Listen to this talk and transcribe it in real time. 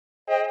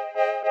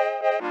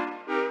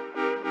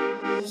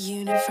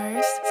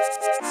Universe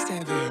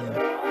 7.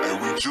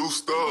 And we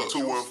juiced up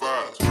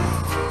 215.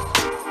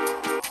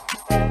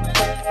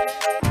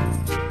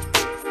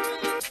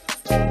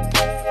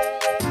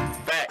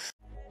 Facts.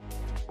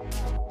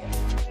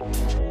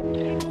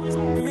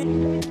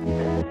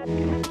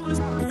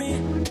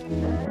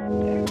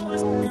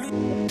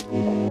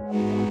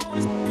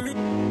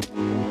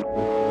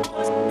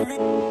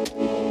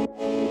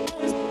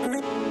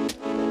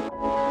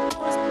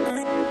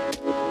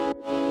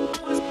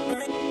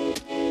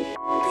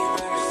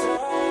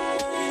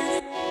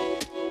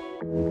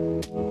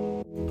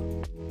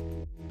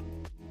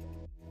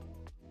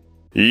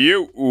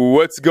 Yo,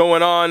 what's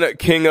going on,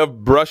 King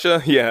of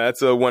Prussia? Yeah,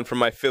 that's one from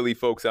my Philly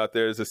folks out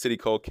there. There's a city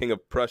called King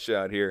of Prussia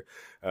out here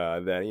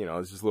that, you know,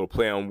 it's just a little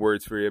play on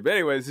words for you. But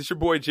anyways, it's your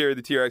boy Jerry,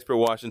 the TR Expert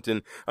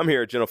Washington. I'm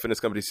here at General Fitness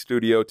Company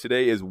Studio.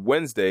 Today is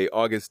Wednesday,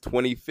 August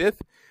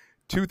 25th.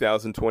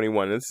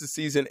 2021. This is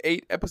season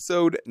 8,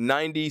 episode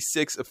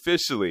 96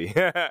 officially.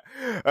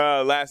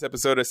 Last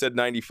episode I said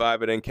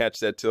 95. I didn't catch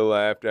that till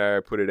after I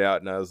put it out,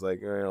 and I was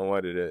like, you know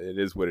what, it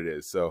is what it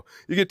is. So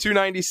you get two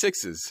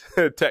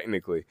 96s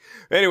technically.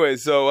 Anyway,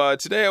 so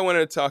today I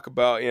wanted to talk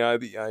about,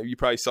 you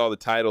probably saw the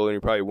title and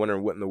you're probably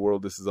wondering what in the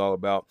world this is all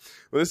about.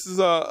 Well, this is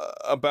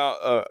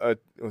it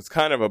was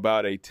kind of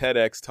about a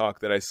TEDx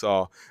talk that I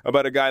saw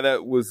about a guy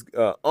that was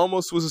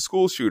almost was a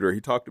school shooter. He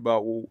talked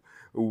about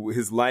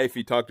his life.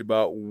 He talked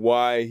about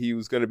why he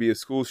was going to be a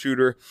school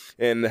shooter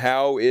and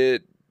how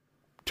it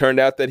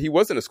turned out that he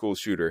wasn't a school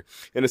shooter.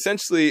 And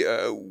essentially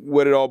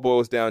what it all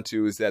boils down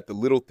to is that the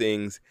little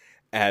things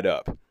add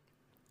up.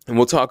 And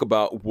we'll talk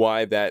about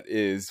why that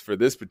is for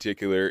this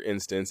particular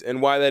instance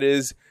and why that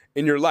is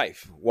in your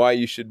life, why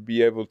you should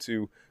be able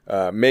to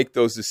make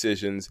those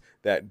decisions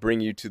that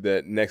bring you to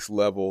the next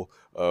level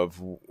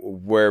of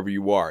wherever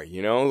you are.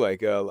 You know,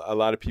 like a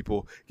lot of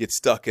people get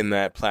stuck in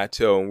that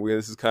plateau. And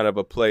this is kind of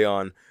a play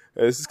on,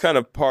 this is kind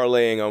of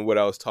parlaying on what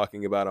I was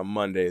talking about on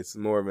Monday. It's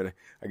more of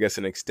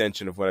an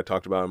extension of what I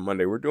talked about on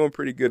Monday. We're doing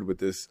pretty good with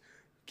this,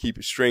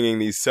 keep stringing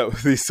these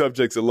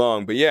subjects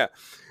along. But yeah,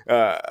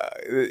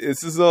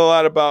 this is a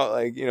lot about,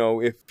 like, you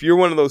know, if you're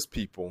one of those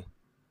people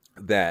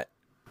that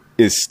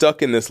is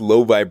stuck in this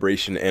low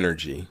vibration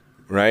energy,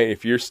 right?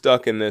 If you're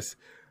stuck in this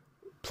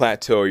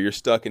plateau, or you're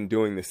stuck in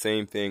doing the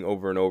same thing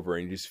over and over,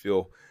 and you just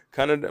feel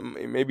kind of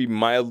maybe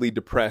mildly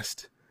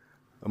depressed,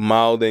 a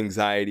mild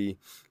anxiety,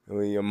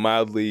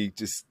 mildly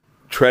just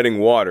treading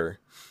water,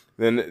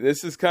 then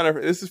this is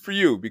for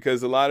you,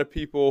 because a lot of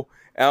people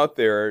out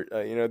there,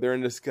 they're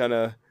in this kind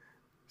of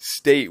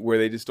state where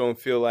they just don't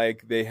feel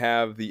like they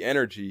have the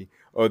energy,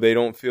 or they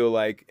don't feel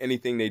like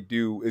anything they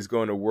do is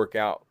going to work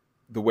out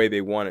the way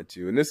they want it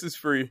to. And this is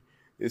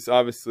it's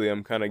obviously,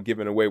 I'm kind of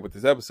giving away what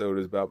this episode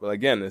is about, but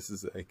again, this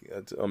is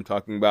I'm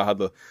talking about how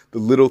the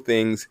little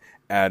things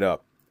add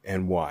up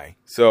and why.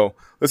 So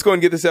let's go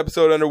and get this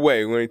episode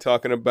underway. We're going to be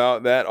talking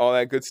about that, all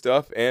that good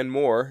stuff, and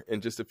more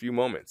in just a few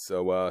moments.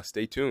 So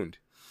stay tuned.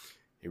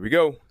 Here we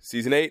go.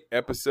 Season 8,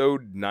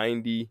 episode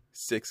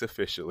 96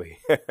 officially.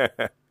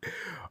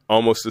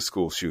 Almost a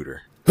school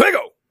shooter. Let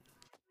go!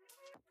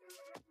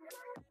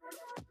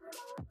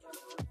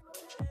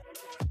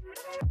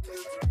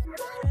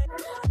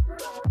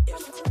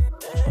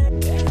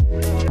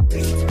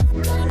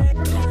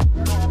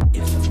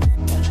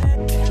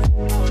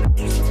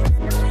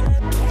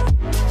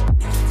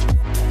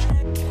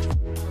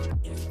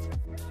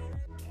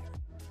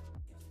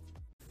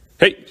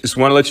 Hey, just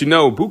want to let you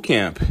know, boot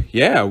camp.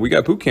 Yeah, we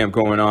got boot camp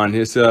going on.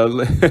 It's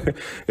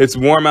it's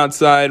warm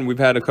outside, and we've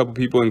had a couple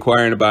people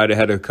inquiring about it.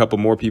 Had a couple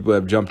more people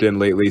have jumped in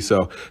lately. So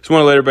just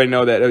want to let everybody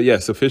know that,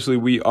 yes, officially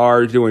we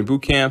are doing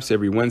boot camps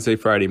every Wednesday,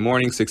 Friday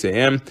morning, 6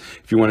 a.m.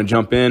 If you want to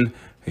jump in,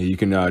 you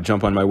can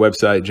jump on my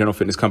website,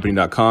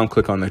 generalfitnesscompany.com,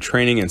 click on the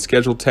training and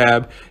schedule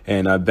tab,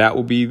 and that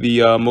will be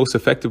the most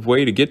effective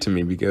way to get to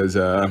me, because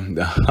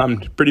I'm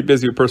pretty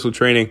busy with personal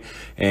training,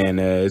 and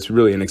it's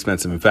really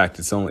inexpensive. In fact,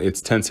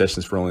 it's 10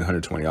 sessions for only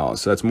 $120.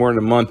 So that's more than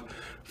a month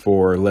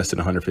for less than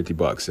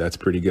 $150. That's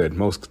pretty good.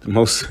 Most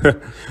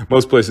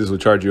places will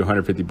charge you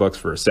 $150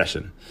 for a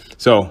session.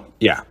 So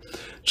yeah,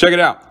 check it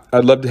out.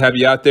 I'd love to have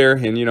you out there,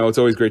 and it's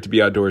always great to be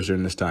outdoors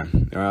during this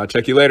time. I'll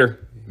check you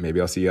later.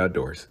 Maybe I'll see you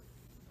outdoors.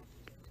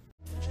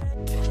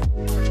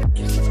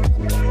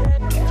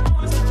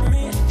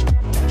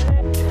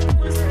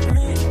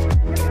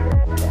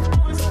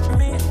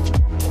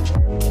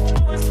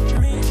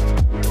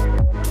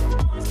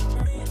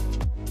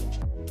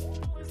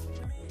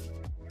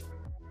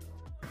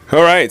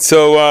 All right,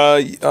 so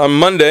on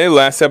Monday,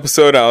 last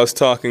episode, I was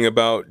talking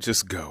about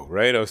just go,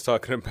 right? I was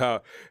talking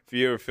about if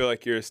you ever feel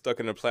like you're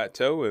stuck in a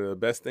plateau, the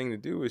best thing to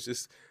do is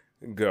just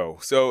go.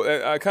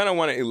 So I kind of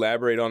want to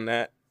elaborate on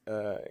that.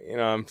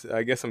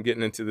 I guess I'm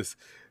getting into this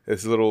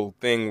little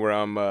thing where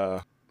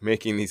I'm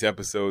making these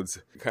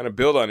episodes kind of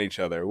build on each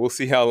other. We'll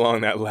see how long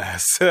that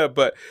lasts.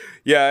 But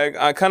yeah,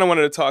 I kind of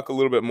wanted to talk a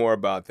little bit more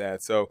about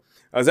that. So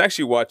I was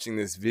actually watching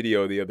this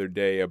video the other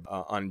day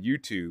on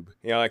YouTube.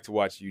 I like to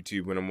watch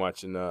YouTube when I'm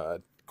watching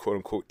quote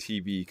unquote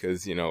TV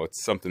because, you know,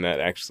 it's something that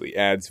actually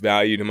adds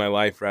value to my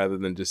life rather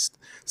than just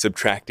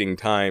subtracting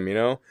time, you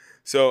know?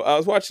 So I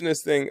was watching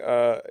this thing.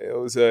 It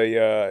was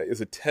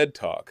a TED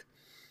talk.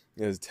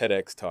 It was a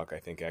TEDx talk, I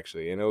think,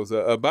 actually. And it was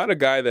about a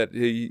guy that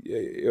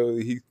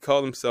he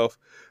called himself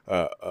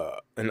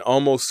an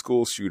almost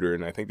school shooter.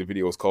 And I think the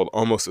video was called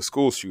Almost a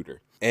School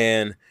Shooter.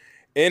 And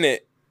in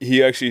it,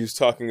 he actually was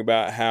talking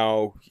about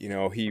how, you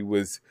know, he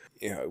was,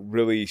 you know,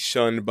 really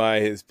shunned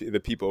by the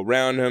people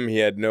around him. He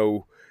had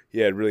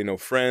really no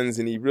friends,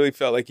 and he really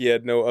felt like he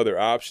had no other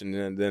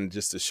option than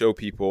just to show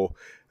people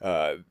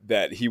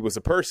that he was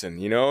a person,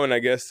 you know. And I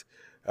guess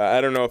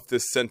I don't know if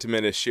this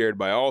sentiment is shared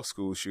by all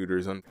school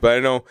shooters, but I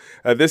know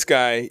this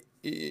guy,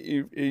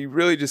 he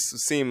really just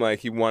seemed like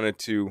he wanted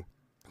to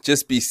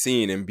just be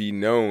seen and be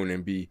known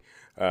and be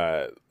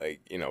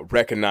like, you know,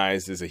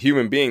 recognized as a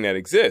human being that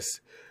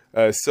exists.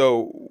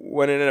 So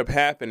what ended up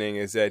happening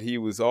is that he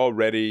was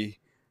already,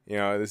 you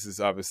know, this is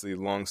obviously a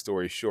long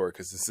story short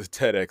because this is a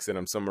TEDx and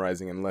I'm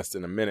summarizing in less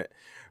than a minute.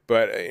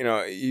 But, you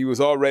know, he was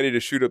all ready to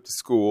shoot up the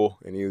school,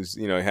 and he was,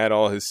 you know, he had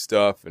all his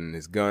stuff and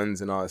his guns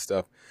and all that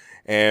stuff.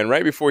 And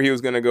right before he was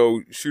going to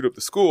go shoot up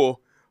the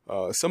school,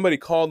 somebody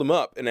called him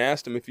up and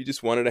asked him if he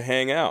just wanted to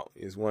hang out.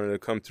 He just wanted to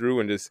come through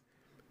and just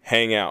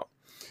hang out.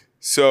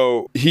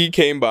 So he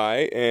came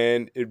by,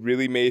 and it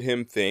really made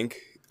him think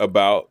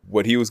about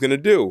what he was going to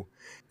do.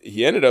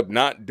 He ended up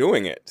not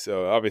doing it.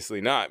 So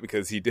obviously not,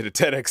 because he did a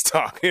TEDx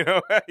talk, you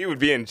know, he would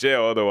be in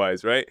jail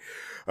otherwise, right?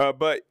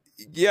 But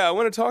yeah, I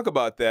want to talk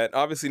about that.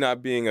 Obviously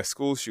not being a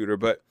school shooter,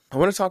 but I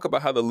want to talk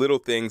about how the little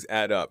things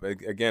add up.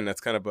 Again,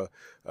 that's kind of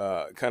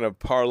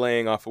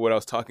parlaying off of what I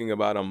was talking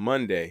about on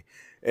Monday.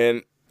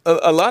 And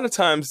a lot of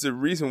times the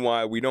reason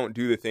why we don't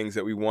do the things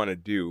that we want to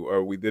do,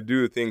 or we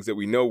do the things that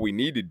we know we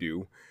need to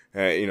do,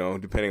 you know,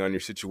 depending on your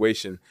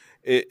situation,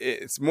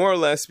 it's more or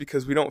less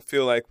because we don't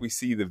feel like we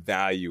see the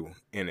value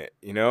in it.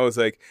 You know, it's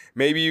like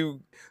maybe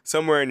you,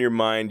 somewhere in your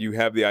mind, you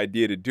have the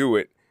idea to do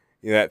it,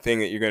 you know, that thing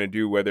that you're going to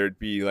do, whether it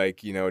be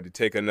like, you know, to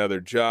take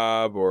another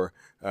job or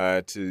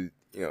to,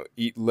 you know,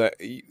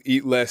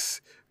 eat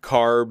less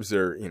carbs,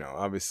 or, you know,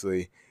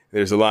 obviously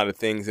there's a lot of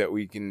things that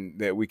we can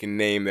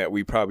name that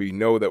we probably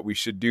know that we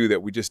should do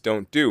that we just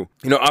don't do.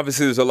 You know,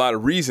 obviously there's a lot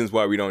of reasons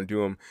why we don't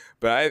do them,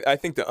 but I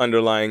think the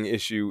underlying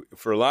issue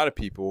for a lot of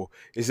people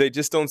is they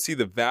just don't see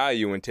the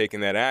value in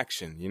taking that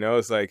action. You know,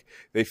 it's like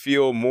they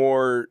feel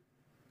that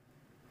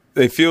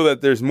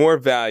there's more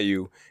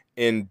value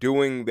in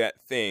doing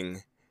that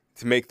thing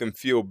to make them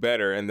feel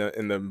better in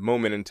the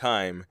moment in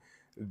time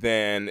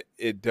than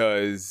it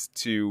does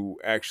to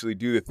actually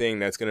do the thing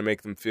that's going to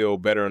make them feel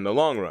better in the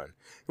long run.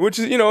 Which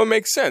is, you know, it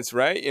makes sense,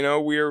 right? You know,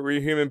 we're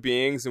human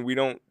beings, and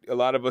a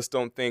lot of us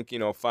don't think, you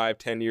know,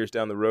 5-10 years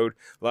down the road.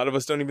 A lot of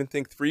us don't even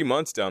think 3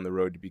 months down the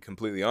road, to be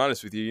completely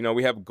honest with you. You know,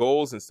 we have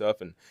goals and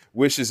stuff and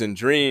wishes and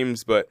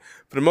dreams, but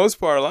for the most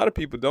part, a lot of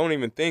people don't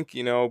even think,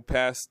 you know,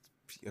 past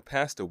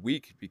a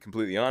week, to be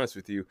completely honest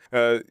with you.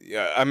 I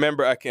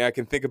remember I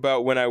can think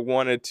about when I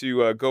wanted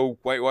to go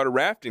whitewater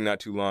rafting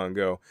not too long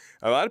ago.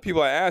 A lot of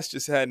people I asked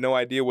just had no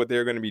idea what they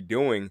were going to be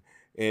doing,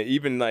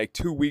 even like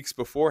 2 weeks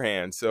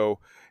beforehand. So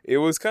it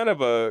was kind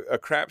of a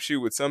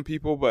crapshoot with some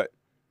people, but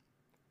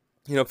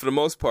you know, for the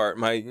most part,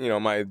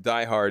 my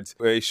diehards,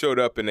 they showed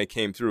up and they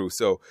came through.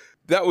 So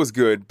that was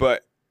good.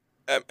 But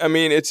I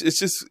mean,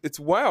 it's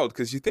wild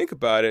because you think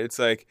about it. It's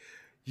like,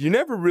 you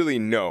never really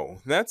know.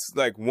 That's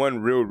like one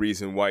real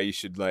reason why you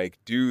should like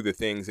do the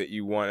things that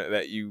you want,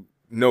 that you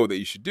know that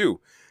you should do,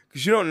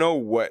 because you don't know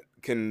what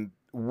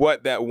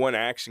that one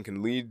action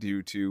can lead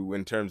you to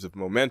in terms of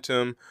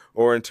momentum,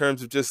 or in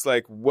terms of just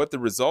like what the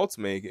results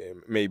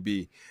may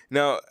be.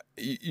 Now,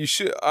 you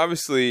should,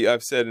 obviously,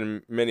 I've said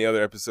in many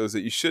other episodes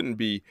that you shouldn't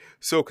be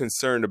so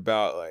concerned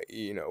about, like,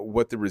 you know,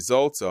 what the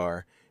results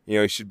are. You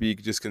know, you should be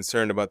just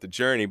concerned about the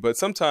journey. But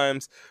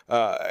sometimes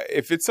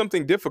if it's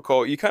something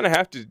difficult, you kind of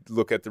have to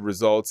look at the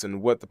results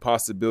and what the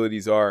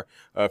possibilities are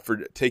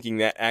for taking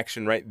that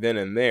action right then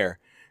and there.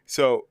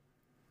 So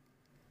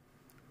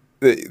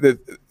the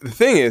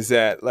thing is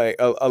that, like,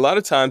 a lot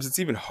of times it's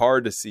even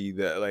hard to see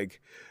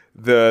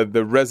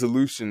the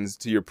resolutions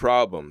to your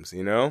problems,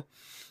 you know?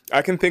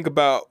 I can think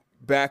about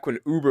back when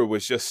Uber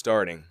was just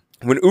starting.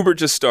 When Uber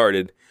just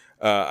started,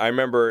 I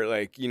remember,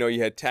 like, you know,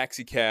 you had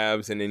taxi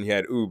cabs and then you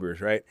had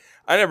Ubers, right?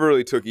 I never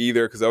really took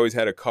either because I always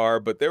had a car,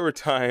 but there were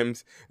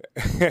times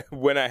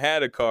when I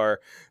had a car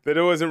that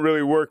it wasn't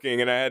really working,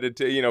 and I had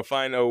to, you know,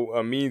 find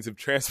a means of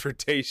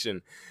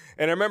transportation.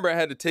 And I remember I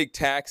had to take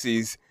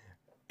taxis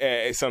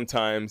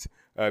sometimes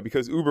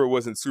because Uber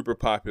wasn't super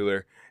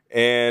popular.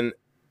 And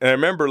I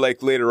remember,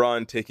 like, later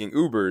on taking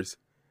Ubers,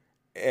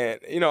 and,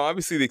 you know,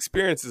 obviously the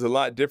experience is a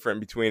lot different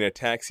between a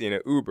taxi and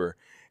an Uber.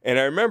 And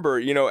I remember,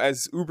 you know,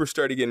 as Uber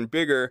started getting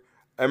bigger,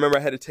 I remember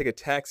I had to take a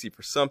taxi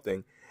for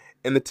something.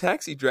 And the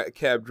taxi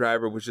cab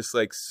driver was just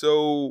like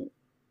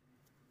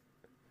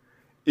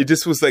it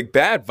just was like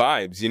bad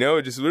vibes, you know?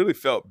 It just literally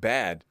felt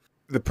bad.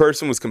 The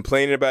person was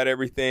complaining about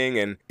everything,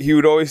 and he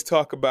would always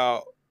talk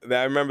about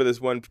that. I remember this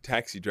one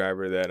taxi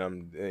driver that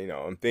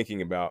I'm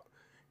thinking about.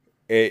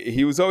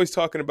 he was always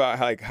talking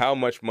about how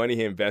much money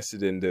he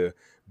invested into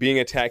being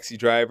a taxi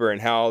driver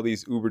and how all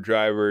these Uber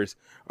drivers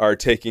are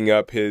taking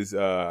up his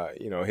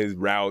his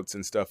routes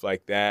and stuff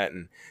like that,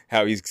 and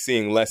how he's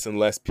seeing less and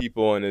less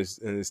people in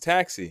his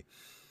taxi.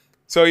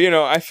 So,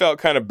 I felt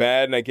kind of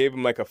bad, and I gave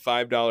him like a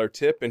 $5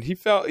 tip, and he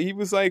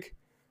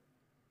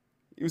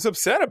was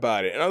upset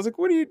about it. And I was like,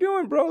 what are you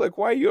doing, bro? Like,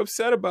 why are you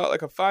upset about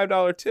like a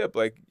 $5 tip?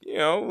 Like,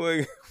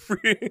 like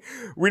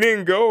we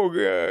didn't go,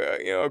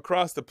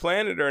 across the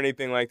planet or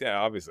anything like that.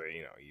 Obviously,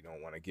 you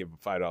don't want to give a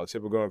 $5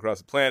 tip. We're going across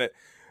the planet.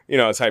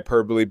 It's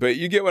hyperbole, but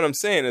you get what I'm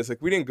saying. It's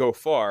like, we didn't go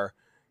far.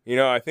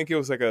 I think it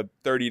was like a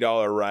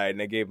 $30 ride,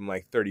 and I gave him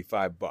like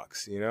 $35.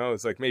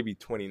 It's like maybe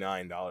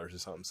 $29 or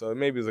something. So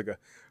maybe it was like a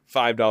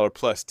 $5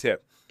 plus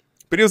tip.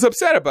 But he was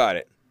upset about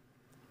it.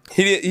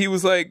 He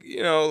was like,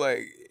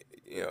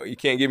 you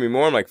can't give me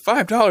more. I'm like,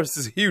 $5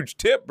 is a huge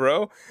tip,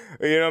 bro.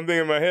 I'm thinking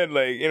in my head,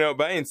 like,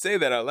 but I didn't say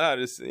that out loud.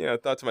 I just,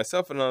 thought to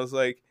myself, and I was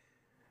like,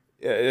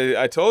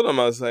 I told him,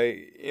 I was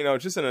like,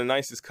 just in the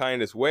nicest,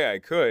 kindest way I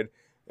could.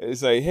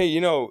 It's like, hey,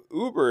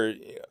 Uber,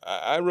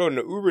 I rode in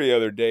an Uber the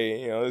other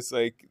day, it's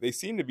like, they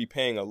seem to be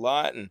paying a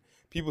lot, and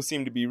people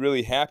seem to be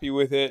really happy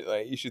with it.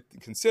 Like, you should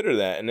consider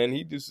that. And then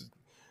he just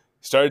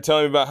started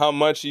telling me about how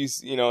much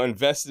he's,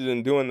 invested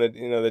in doing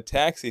the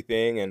taxi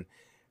thing, and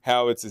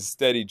how it's a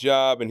steady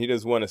job, and he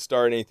doesn't want to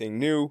start anything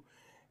new.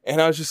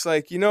 And I was just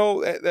like,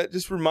 that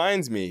just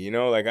reminds me,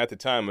 like at the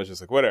time I was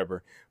just like,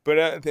 whatever.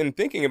 But in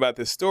thinking about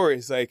this story,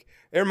 it's like,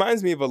 it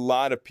reminds me of a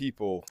lot of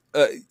people.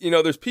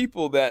 There's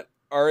people that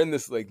are in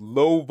this like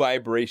low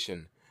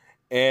vibration,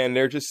 and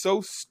they're just so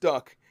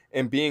stuck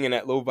in being in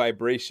that low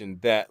vibration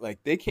that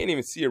like they can't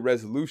even see a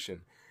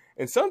resolution.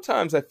 And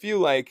sometimes I feel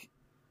like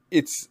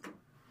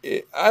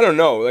I don't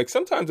know, like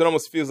sometimes it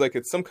almost feels like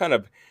it's some kind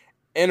of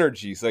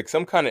energies, like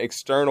some kind of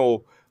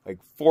external, like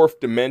fourth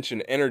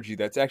dimension energy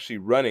that's actually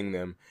running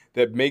them,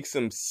 that makes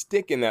them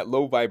stick in that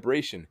low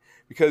vibration.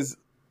 Because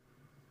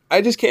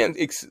I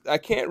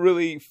can't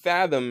really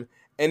fathom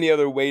any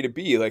other way to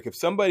be. Like, if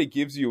somebody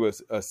gives you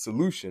a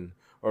solution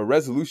or a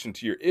resolution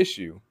to your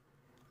issue,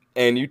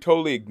 and you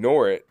totally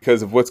ignore it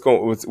because of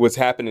what's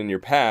happened in your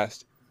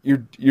past,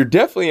 you're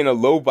definitely in a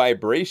low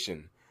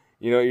vibration.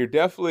 You're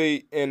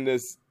definitely in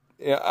this,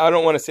 I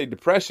don't want to say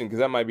depression, because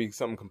that might be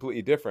something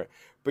completely different,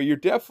 but you're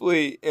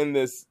definitely in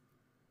this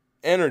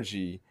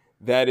energy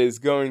that is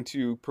going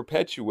to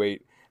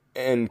perpetuate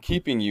and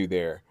keeping you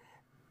there.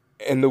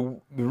 And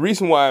the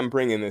reason why I'm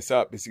bringing this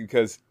up is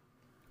because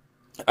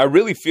I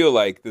really feel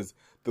like the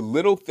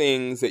little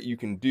things that you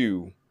can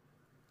do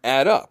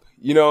add up.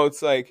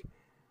 It's like,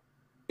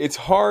 it's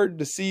hard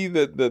to see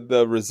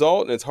the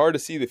result, and it's hard to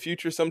see the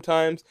future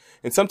sometimes.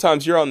 And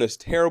sometimes you're on this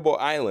terrible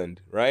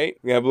island, right?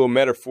 We have a little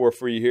metaphor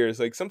for you here. It's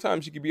like,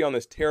 sometimes you could be on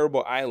this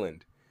terrible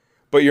island,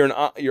 but you're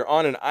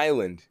on an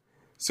island.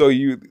 So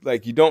you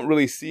don't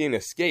really see an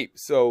escape.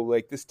 So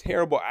like, this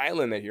terrible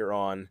island that you're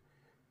on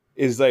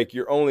is like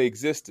your only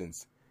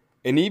existence.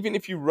 And even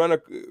if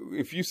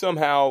you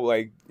somehow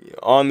like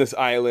on this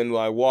island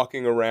while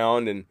walking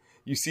around, and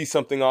you see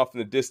something off in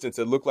the distance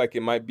that look like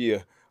it might be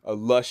a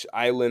lush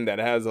island that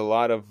has a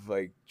lot of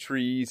like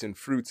trees and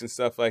fruits and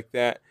stuff like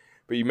that,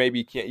 but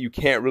you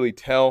can't really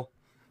tell,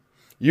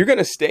 you're going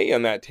to stay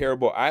on that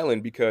terrible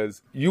island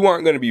because you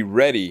aren't going to be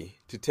ready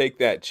to take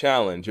that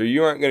challenge, or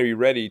you aren't going to be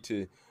ready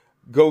to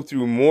go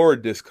through more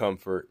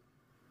discomfort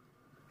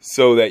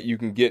so that you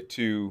can get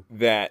to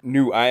that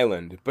new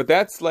island. But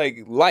that's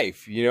like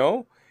life,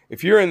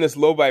 if you're in this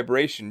low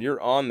vibration,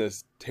 you're on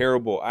this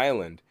terrible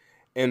island.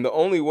 And the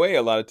only way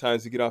a lot of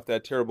times to get off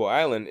that terrible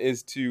island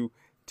is to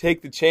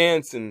take the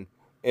chance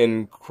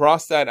and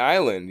cross that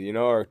island,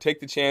 or take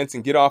the chance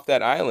and get off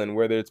that island,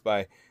 whether it's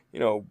by, I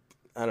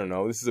don't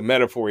know, this is a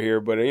metaphor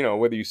here, but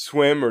whether you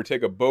swim or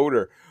take a boat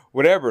or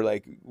whatever,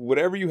 like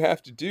whatever you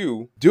have to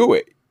do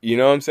it. You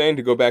know what I'm saying?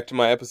 To go back to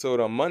my episode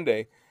on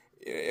Monday.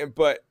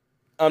 But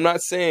I'm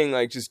not saying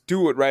like just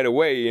do it right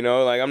away,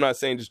 like I'm not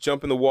saying just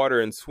jump in the water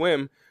and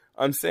swim.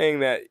 I'm saying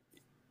that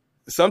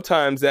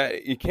sometimes that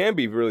it can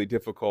be really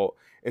difficult,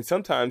 and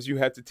sometimes you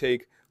have to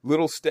take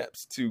little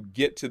steps to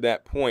get to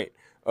that point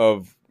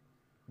of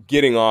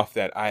getting off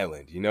that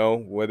island,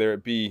 whether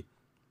it be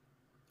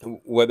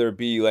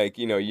like,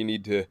 you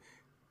need to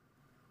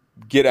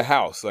get a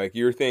house. Like,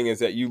 your thing is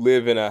that you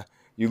live in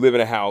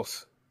a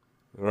house,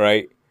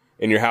 right?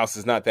 And your house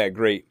is not that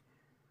great,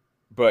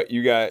 but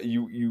you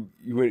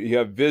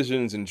have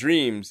visions and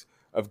dreams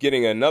of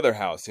getting another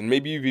house. And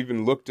maybe you've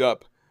even looked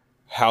up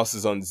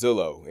houses on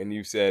Zillow, and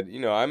you said,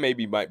 I might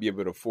be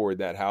able to afford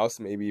that house.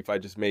 Maybe if I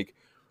just make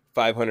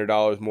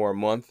 $500 more a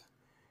month,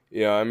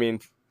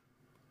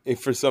 if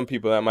for some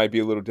people that might be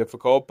a little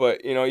difficult,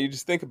 but you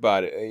just think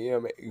about it,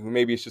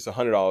 maybe it's just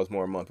 $100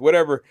 more a month,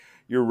 whatever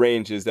your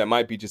range is, that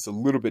might be just a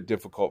little bit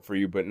difficult for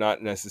you, but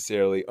not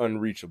necessarily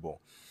unreachable.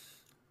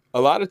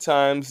 A lot of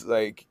times,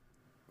 like,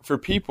 for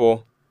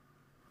people,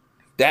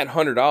 that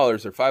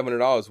 $100 or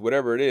 $500,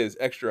 whatever it is,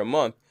 extra a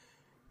month,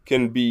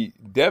 can be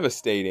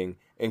devastating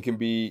and can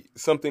be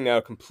something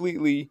that'll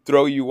completely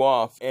throw you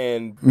off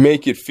and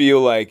make it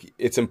feel like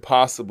it's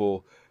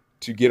impossible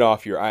to get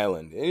off your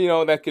island.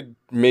 And, that could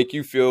make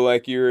you feel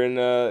like you're in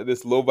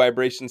this low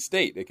vibration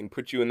state. It can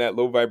put you in that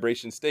low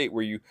vibration state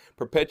where you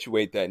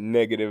perpetuate that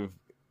negative,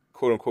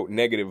 quote unquote,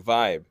 negative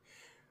vibe.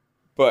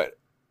 But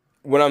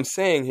what I'm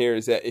saying here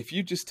is that if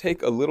you just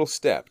take a little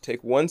step,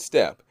 take one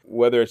step,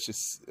 whether it's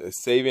just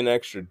saving an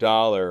extra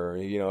dollar, or,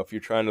 if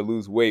you're trying to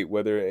lose weight,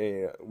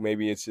 whether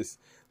maybe it's just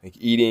like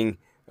eating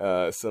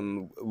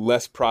some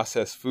less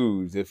processed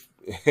foods, if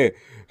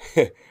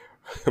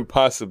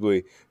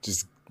possibly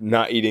just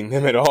not eating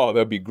them at all,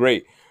 that'd be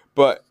great.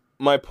 But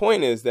my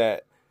point is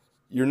that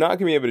you're not going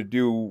to be able to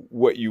do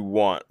what you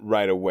want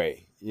right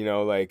away.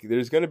 Like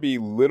there's going to be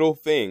little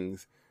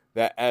things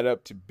that add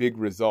up to big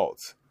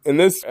results. In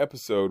this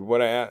episode,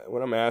 what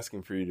I'm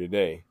asking for you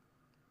today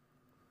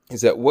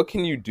is that what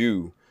can you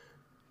do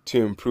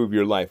to improve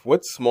your life?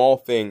 What small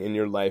thing in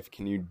your life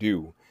can you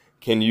do?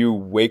 Can you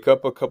wake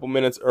up a couple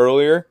minutes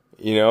earlier?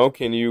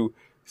 Can you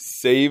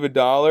save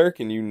 $1?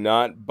 Can you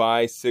not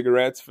buy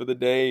cigarettes for the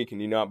day? Can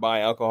you not buy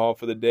alcohol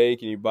for the day?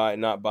 Can you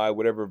not buy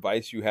whatever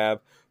vice you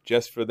have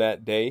just for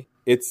that day?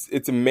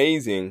 It's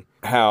amazing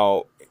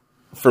how,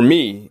 for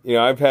me,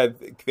 I've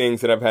had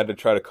things that I've had to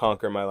try to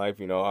conquer in my life,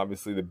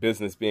 obviously the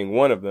business being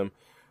one of them,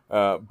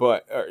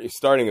 but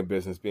starting a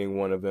business being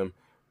one of them.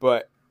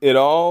 But it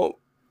all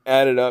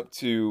added up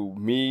to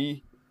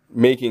me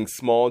making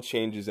small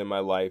changes in my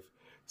life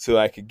so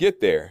I could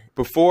get there.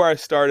 Before I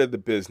started the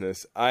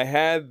business, I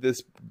had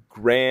this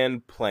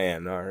grand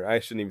plan, or I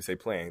shouldn't even say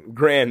plan,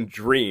 grand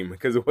dream,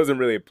 because it wasn't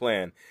really a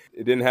plan.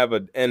 It didn't have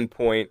an end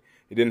point.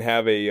 It didn't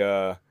have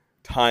a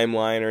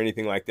timeline or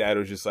anything like that. It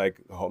was just like,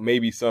 oh,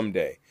 maybe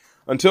someday.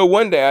 Until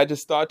one day I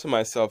just thought to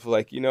myself,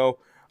 like,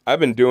 I've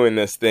been doing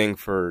this thing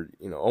for,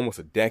 almost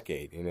a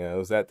decade. It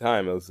was that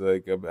time. It was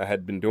like I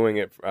had been doing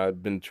it.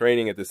 I'd been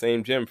training at the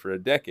same gym for a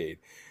decade.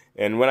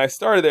 And when I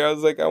started there, I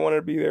was like, I wanted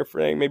to be there for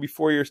maybe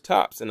 4 years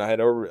tops. And I had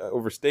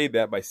overstayed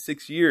that by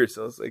 6 years.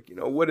 So I was like,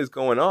 what is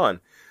going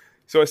on?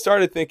 So I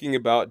started thinking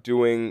about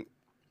doing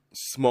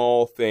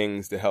small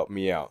things to help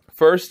me out.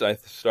 First, I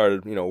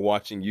started,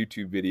 watching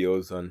YouTube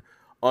videos on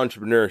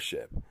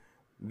entrepreneurship.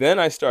 Then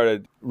I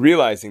started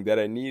realizing that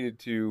I needed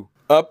to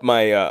up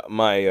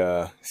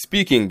my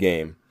speaking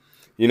game.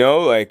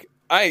 Like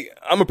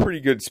I'm a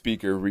pretty good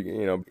speaker.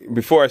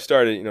 Before I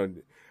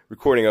started,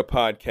 recording a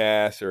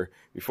podcast, or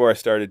before I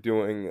started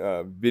doing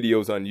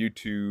videos on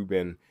YouTube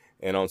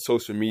and on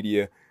social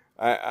media,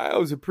 I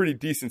was a pretty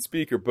decent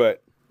speaker,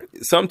 but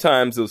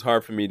sometimes it was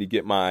hard for me to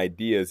get my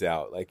ideas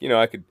out. Like,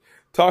 I could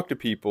talk to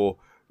people,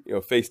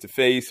 face to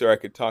face, or I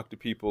could talk to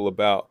people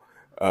about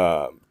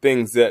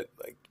things that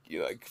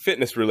like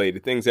fitness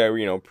related, things that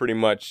were, pretty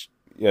much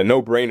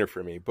no brainer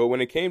for me. But when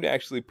it came to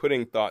actually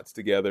putting thoughts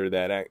together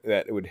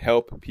that would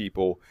help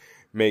people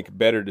make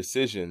better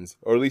decisions,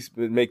 or at least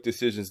make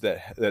decisions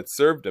that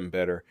served them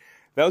better,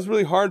 that was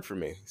really hard for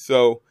me.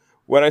 So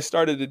what I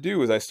started to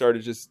do is I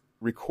started just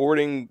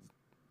recording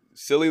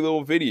silly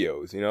little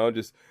videos,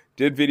 just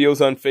did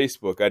videos on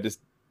Facebook. I just,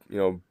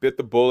 bit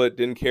the bullet,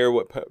 didn't care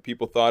what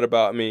people thought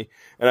about me,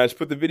 and I just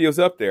put the videos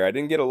up there. I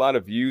didn't get a lot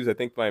of views. I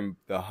think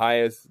the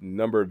highest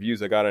number of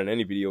views I got on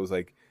any video was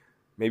like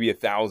maybe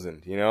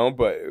 1,000,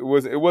 but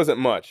it wasn't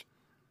much.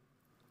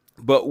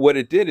 But what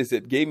it did is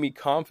it gave me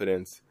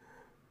confidence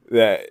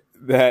that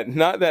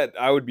not that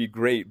I would be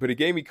great, but it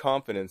gave me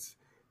confidence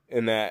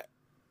in that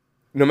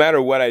no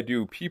matter what I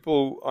do,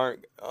 people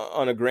aren't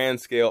on a grand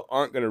scale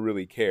aren't going to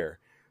really care.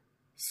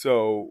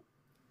 So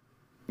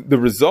the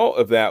result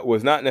of that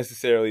was not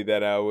necessarily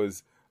that I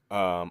was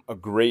a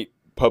great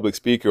public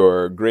speaker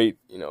or a great,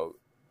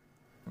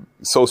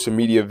 social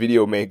media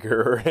video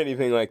maker or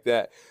anything like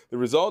that. The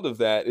result of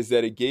that is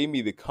that it gave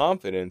me the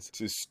confidence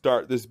to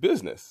start this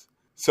business.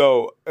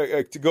 So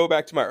to go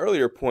back to my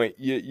earlier point,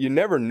 you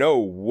never know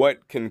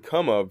what can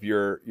come of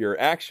your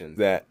actions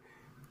that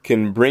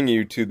can bring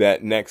you to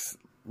that next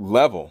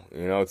level,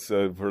 it's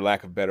for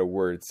lack of better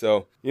words.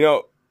 So,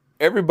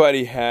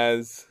 everybody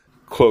has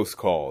close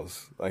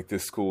calls, like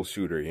this school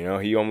shooter.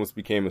 He almost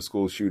became a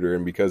school shooter,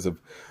 and because of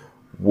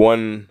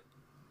one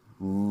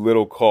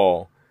little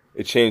call,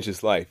 it changed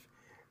his life.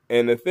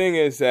 And the thing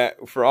is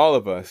that for all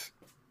of us,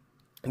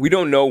 we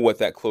don't know what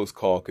that close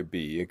call could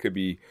be. It could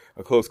be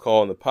a close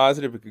call in the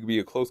positive. It could be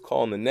a close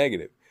call in the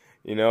negative.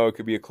 It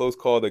could be a close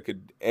call that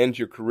could end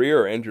your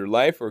career or end your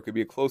life, or it could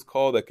be a close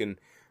call that can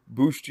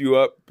boost you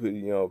up,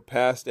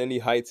 past any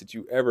heights that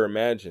you ever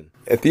imagine.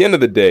 At the end of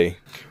the day,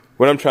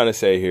 what I'm trying to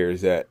say here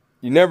is that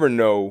you never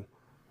know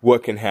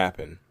what can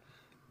happen.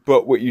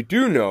 But what you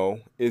do know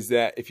is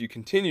that if you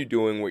continue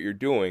doing what you're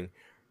doing,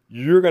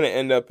 you're going to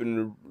end up in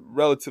the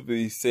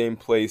relatively same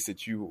place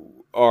that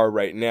you are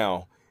right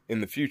now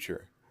in the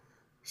future.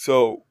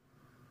 So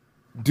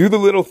do the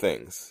little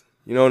things,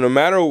 no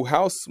matter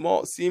how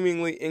small,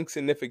 seemingly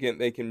insignificant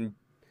they can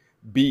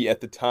be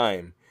at the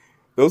time.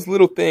 Those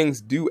little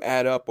things do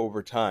add up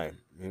over time.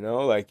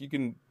 Like you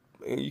can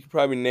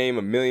probably name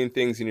a million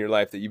things in your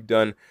life that you've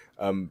done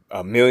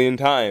a million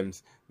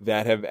times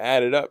that have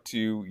added up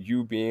to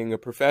you being a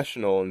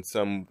professional in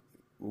some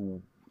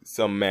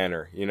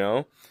manner,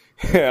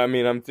 I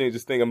mean, I'm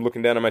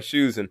looking down at my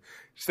shoes, and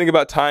just think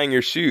about tying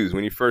your shoes.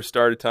 When you first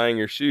started tying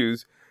your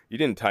shoes, you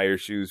didn't tie your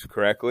shoes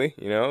correctly,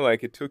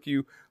 like it took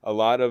you a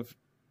lot of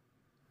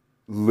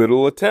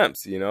little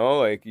attempts,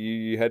 like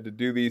you had to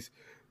do these,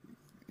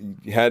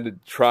 you had to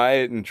try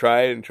it and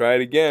try it and try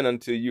it again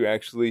until you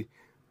actually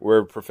were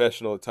a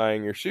professional at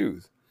tying your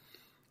shoes.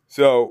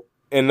 So,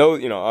 and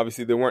those,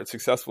 obviously there weren't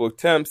successful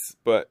attempts,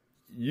 but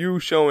you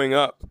showing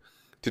up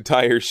to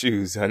tie your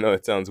shoes, I know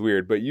it sounds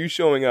weird, but you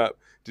showing up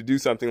to do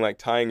something like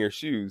tying your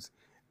shoes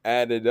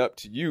added up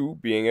to you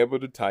being able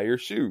to tie your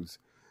shoes.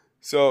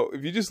 So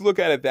if you just look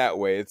at it that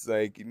way, it's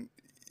like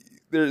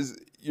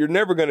you're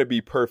never going to be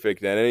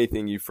perfect at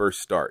anything you first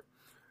start.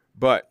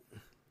 But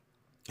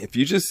if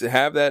you just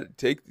have that,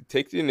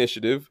 take the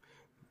initiative,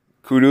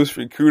 kudos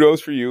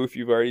for you if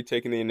you've already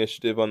taken the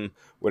initiative on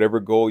whatever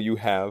goal you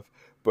have.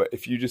 But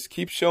if you just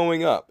keep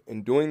showing up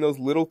and doing those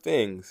little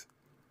things,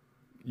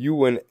 you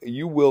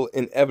will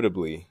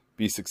inevitably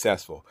be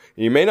successful.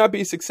 You may not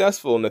be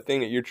successful in the thing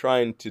that you're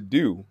trying to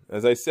do.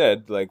 As I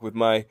said, like with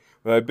my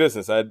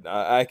business,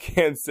 I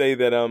can't say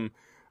that I'm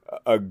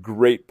a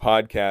great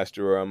podcaster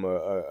or I'm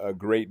a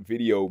great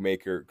video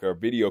maker or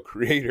video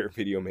creator,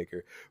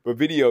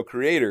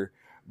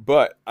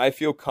 but I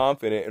feel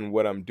confident in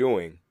what I'm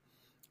doing,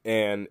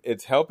 and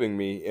it's helping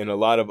me in a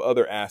lot of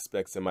other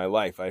aspects in my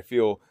life. I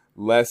feel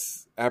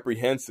less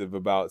apprehensive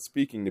about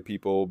speaking to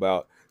people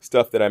about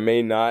stuff that I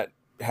may not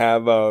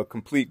have a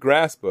complete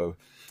grasp of.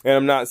 And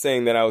I'm not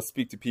saying that I will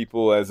speak to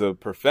people as a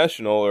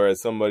professional or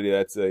as somebody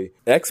that's an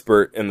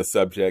expert in the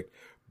subject,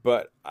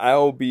 but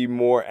I'll be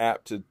more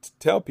apt to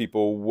tell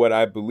people what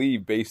I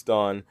believe based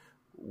on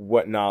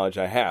what knowledge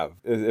I have,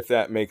 if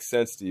that makes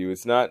sense to you.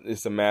 It's not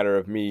just a matter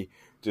of me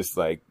just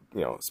like,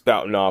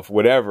 spouting off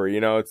whatever,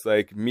 it's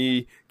like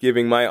me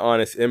giving my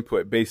honest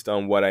input based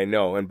on what I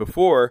know. And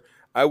before,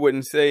 I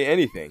wouldn't say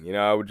anything,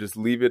 I would just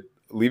leave it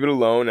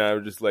alone, and I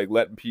would just like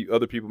let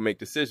other people make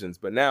decisions.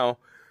 But now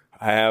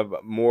I have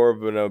more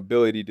of an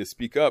ability to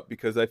speak up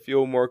because I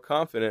feel more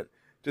confident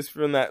just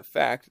from that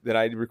fact that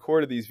I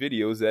recorded these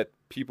videos that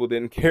people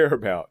didn't care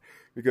about.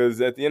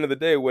 Because at the end of the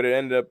day, what it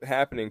ended up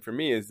happening for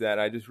me is that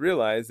I just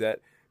realized that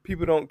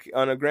people don't,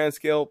 on a grand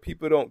scale,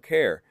 people don't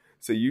care.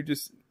 So you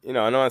just, I'm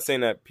not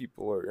saying that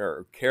people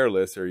are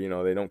careless or,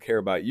 they don't care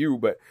about you,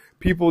 but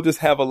people just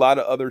have a lot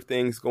of other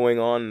things going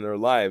on in their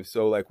lives.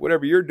 So like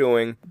whatever you're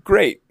doing,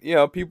 great.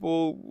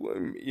 People,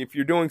 if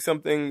you're doing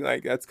something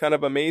like that's kind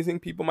of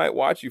amazing, people might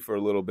watch you for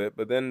a little bit,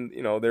 but then,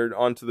 they're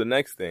on to the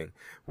next thing.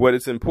 What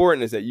is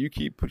important is that you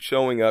keep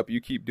showing up,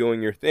 you keep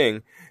doing your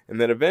thing, and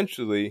then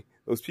eventually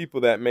those people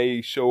that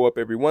may show up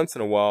every once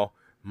in a while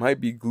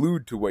might be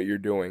glued to what you're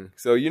doing.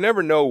 So you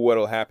never know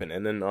what'll happen.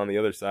 And then on the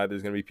other side,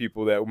 there's going to be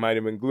people that might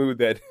have been glued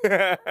that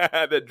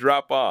that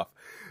drop off.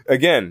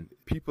 Again,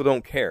 people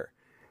don't care,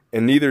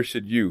 and neither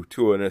should you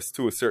to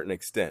a certain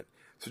extent.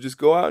 So just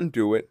go out and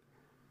do it.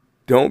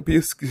 Don't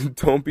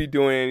be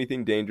doing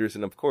anything dangerous,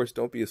 and of course,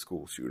 don't be a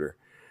school shooter.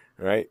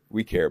 All right?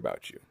 We care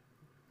about you.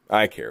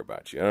 I care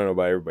about you. I don't know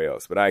about everybody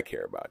else, but I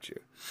care about you.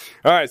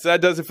 All right, so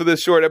that does it for this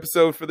short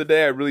episode for the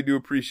day. I really do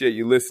appreciate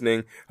you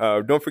listening.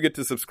 Don't forget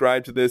to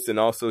subscribe to this and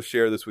also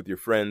share this with your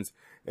friends.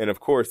 And, of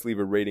course, leave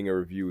a rating or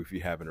review if you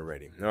haven't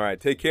already. All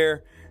right, take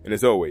care. And,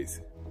 as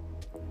always,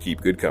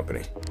 keep good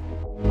company.